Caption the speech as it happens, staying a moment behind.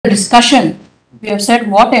discussion, we have said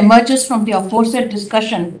what emerges from the aforesaid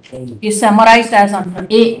discussion is summarized as under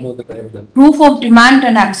A. Proof of demand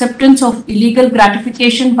and acceptance of illegal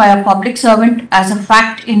gratification by a public servant as a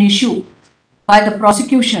fact in issue by the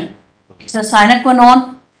prosecution is a sine qua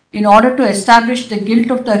non in order to establish the guilt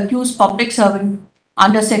of the accused public servant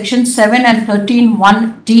under Section 7 and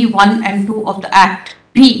 13(1)(d)(1) and 2 of the Act.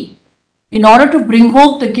 B. In order to bring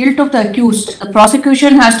home the guilt of the accused, the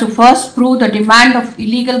prosecution has to first prove the demand of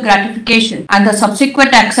illegal gratification and the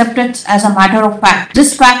subsequent acceptance as a matter of fact.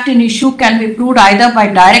 This fact in issue can be proved either by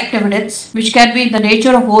direct evidence, which can be in the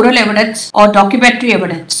nature of oral evidence or documentary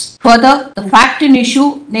evidence. Further, the fact in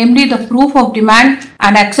issue, namely the proof of demand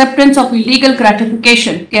and acceptance of illegal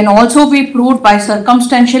gratification, can also be proved by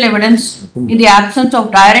circumstantial evidence in the absence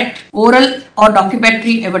of direct, oral, or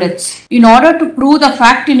documentary evidence. In order to prove the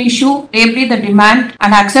fact in issue, namely the demand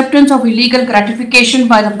and acceptance of illegal gratification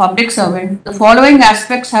by the public servant, the following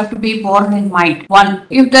aspects have to be borne in mind. 1.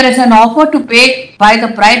 If there is an offer to pay by the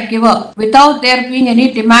bribe giver without there being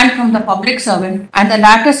any demand from the public servant, and the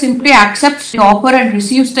latter simply accepts the offer and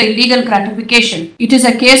receives the illegal gratification, it is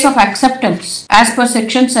a case of acceptance as per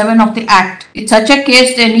Section 7 of the Act. In such a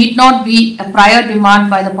case, there need not be a prior demand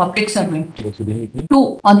by the public servant.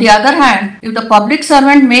 2. On the other hand, if the public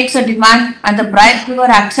servant makes a demand and the bribe giver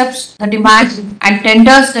accepts the demand and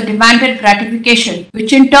tenders the demanded gratification,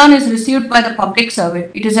 which in turn is received by the public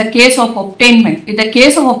servant, it is a case of obtainment. In the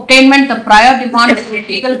case of obtainment, the prior demand for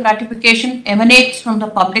illegal gratification emanates from the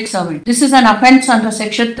public servant. This is an offence under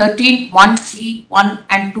Section 13(1)(c)(1)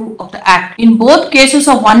 and 2 of the Act. In both cases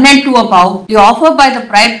of 1 and 2 above, the offer by the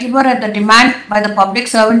bribe giver and the demand by the public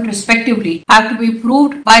servant respectively have to be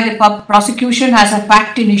proved by the prosecution as a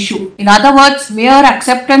fact in issue. In other words, mere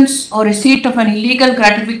acceptance or receipt of an illegal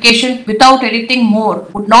gratification without anything more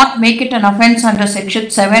would not make it an offence under Section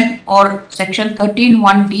 7 or Section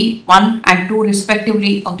 13(1)(d)(1) and 2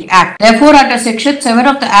 respectively of the Act. Therefore, under Section 7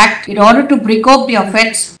 of the Act, in order to break up the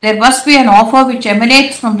offence, there must be an offer which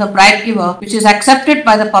emanates from the bribe giver, which is accepted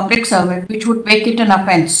by the public servant, which would make it an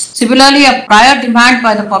offence. Similarly, a prior demand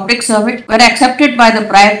by the public servant, when accepted by the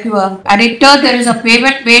bribe giver, and in turn there is a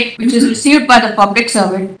payment made which is received by the public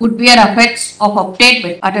servant, would be an offence of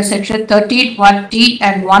obtainment under Section 13(1)(d)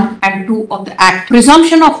 and 1 and 2 of the Act.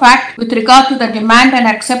 Presumption of fact with regard to the demand and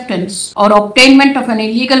acceptance or obtainment of an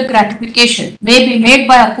illegal gratification may be made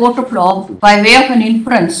by a court of law by way of an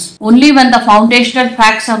inference only when the foundational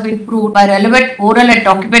facts have been proved by relevant oral and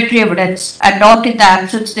documentary evidence and not in the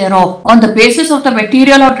absence thereof. On the basis of the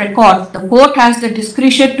material on record, the court has the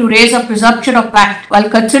discretion to raise a presumption of fact while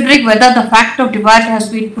considering whether the fact of demand has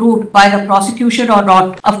been proved by the prosecution or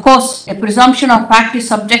not. Of course, a presumption of fact is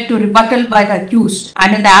subject to rebuttal by the accused,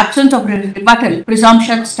 and in the absence of rebuttal,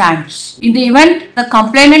 presumption stands. In the event the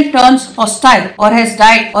complainant turns hostile or has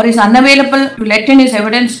died or is unavailable to let in his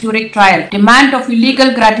evidence during trial, demand of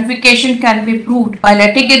illegal gratification can be proved by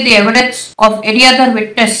letting in the evidence of any other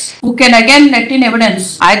witness who can again let in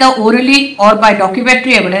evidence either orally or by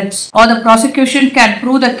documentary evidence, or the prosecution can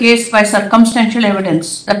prove the case by circumstantial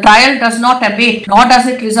evidence. The trial does not abate, nor does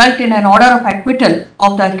it result in an order of acquittal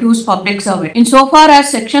of the accused public servant. Insofar as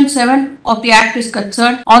Section 7 of the Act is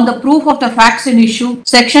concerned, on the proof of the facts in issue,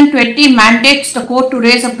 Section 20 mandates the court to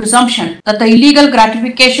raise a presumption that the illegal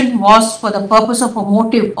gratification was for the purpose of a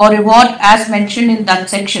motive or reward as mentioned in that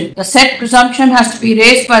section. The said presumption has to be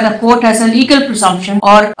raised by the court as a legal presumption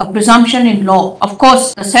or a presumption in law. Of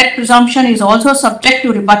course, the said presumption is also subject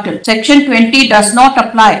to rebuttal. Section 20 does not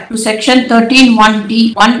apply to Section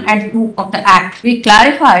 13(1)(d)(1) and 2 of the Act. We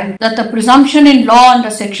clarify that the presumption in law under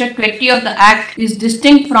Section 20 of the Act is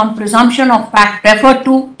distinct from presumption of fact referred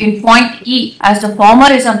to in point E, as the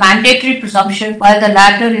former is a mandatory presumption while the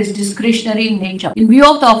latter is discretionary in nature. In view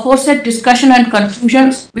of the aforesaid discussion and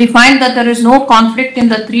conclusions, we find that there is no conflict in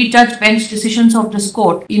the 3-judge bench decisions of this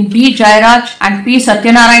court in B. Jairaj and P.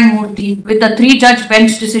 Satyanarayan Murthy with the 3-judge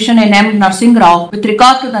bench decision in M. Narsingh Rao with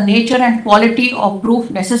regard to the nature and quality of proof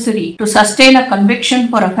necessary to sustain a conviction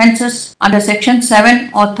for offences under Section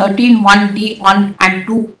 7 or 13(1)(d)(1) and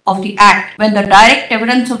 2 of the Act when the direct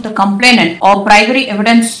evidence of the complainant or primary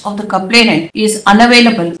evidence of the complainant is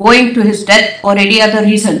unavailable owing to his death or any other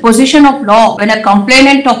reason. Position of law when a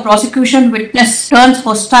complainant or prosecution witness turns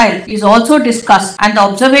hostile is also discussed, and the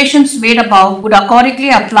observations made above would accordingly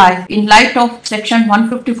apply in light of Section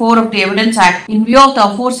 154 of the Evidence Act. In view of the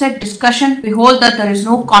aforesaid discussion, we hold that there is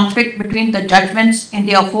no conflict between the judgments in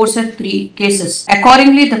the aforesaid 3 cases.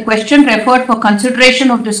 Accordingly, the question referred for consideration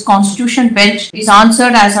of this this Constitution bench is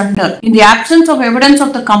answered as under. In the absence of evidence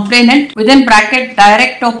of the complainant, within bracket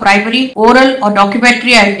direct or bribery, oral or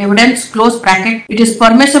documentary evidence, close bracket, it is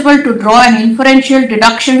permissible to draw an inferential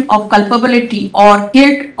deduction of culpability or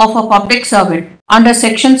guilt of a public servant under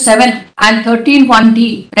Section 7 and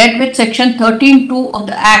 13(1)(d), read with Section 13(2) of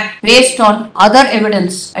the Act based on other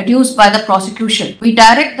evidence adduced by the prosecution. We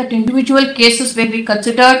direct that individual cases may be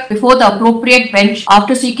considered before the appropriate bench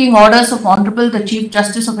after seeking orders of Honorable the Chief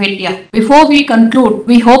Justice of India. Before we conclude,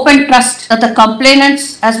 we hope and trust that the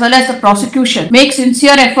complainants as well as the prosecution make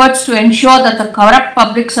sincere efforts to ensure that the corrupt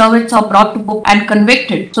public servants are brought to book and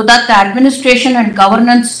convicted so that the administration and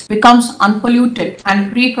governance becomes unpolluted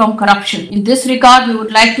and free from corruption. In this regard, we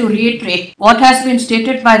would like to reiterate what has been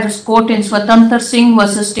stated by this court in Swatantra Singh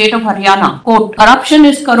versus State of Haryana. Quote, corruption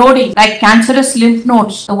is corroding like cancerous lymph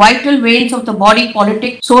nodes, the vital veins of the body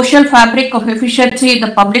politic, social fabric of efficiency in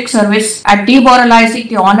the public service and demoralizing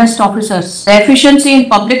the honest officers. The efficiency in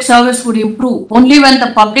public service would improve only when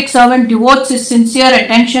the public servant devotes his sincere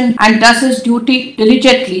attention and does his duty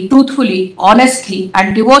diligently, truthfully, honestly,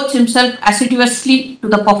 and devotes himself assiduously to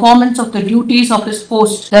the performance of the duties of his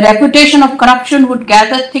post. The reputation of corruption would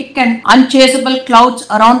gather thick and unchaseable clouds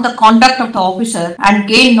around the conduct of the officer and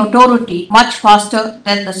gain notoriety much faster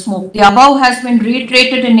than the smoke. The above has been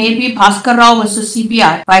reiterated in A.B. Bhaskar Rao versus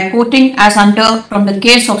CBI by quoting as under from the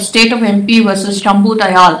case of State of MP versus Shambhu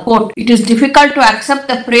Dayal. Quote, it is difficult to accept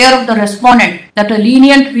the prayer of the respondent that a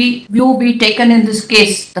lenient view be taken in this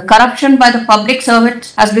case. The corruption by the public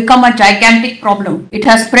servants has become a gigantic problem. It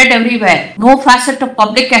has spread everywhere. No facet of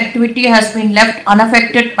public activity has been left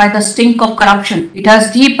unaffected by the stink of corruption. It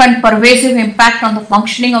has deep and pervasive impact on the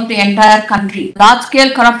functioning of the entire country.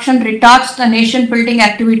 Large-scale corruption retards the nation-building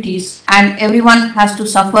activities and everyone has to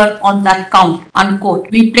suffer on that count. Unquote.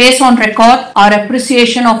 We place on record our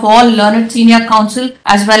appreciation of all learned senior counsel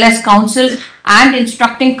as well as counsel and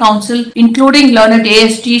instructing counsel, including learned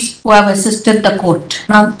ASTs who have assisted the court.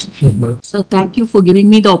 So thank you for giving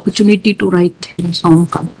me the opportunity to write in some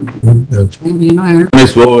company. It's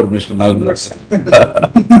over, Mr. Nalmas.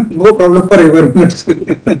 No problem for everyone.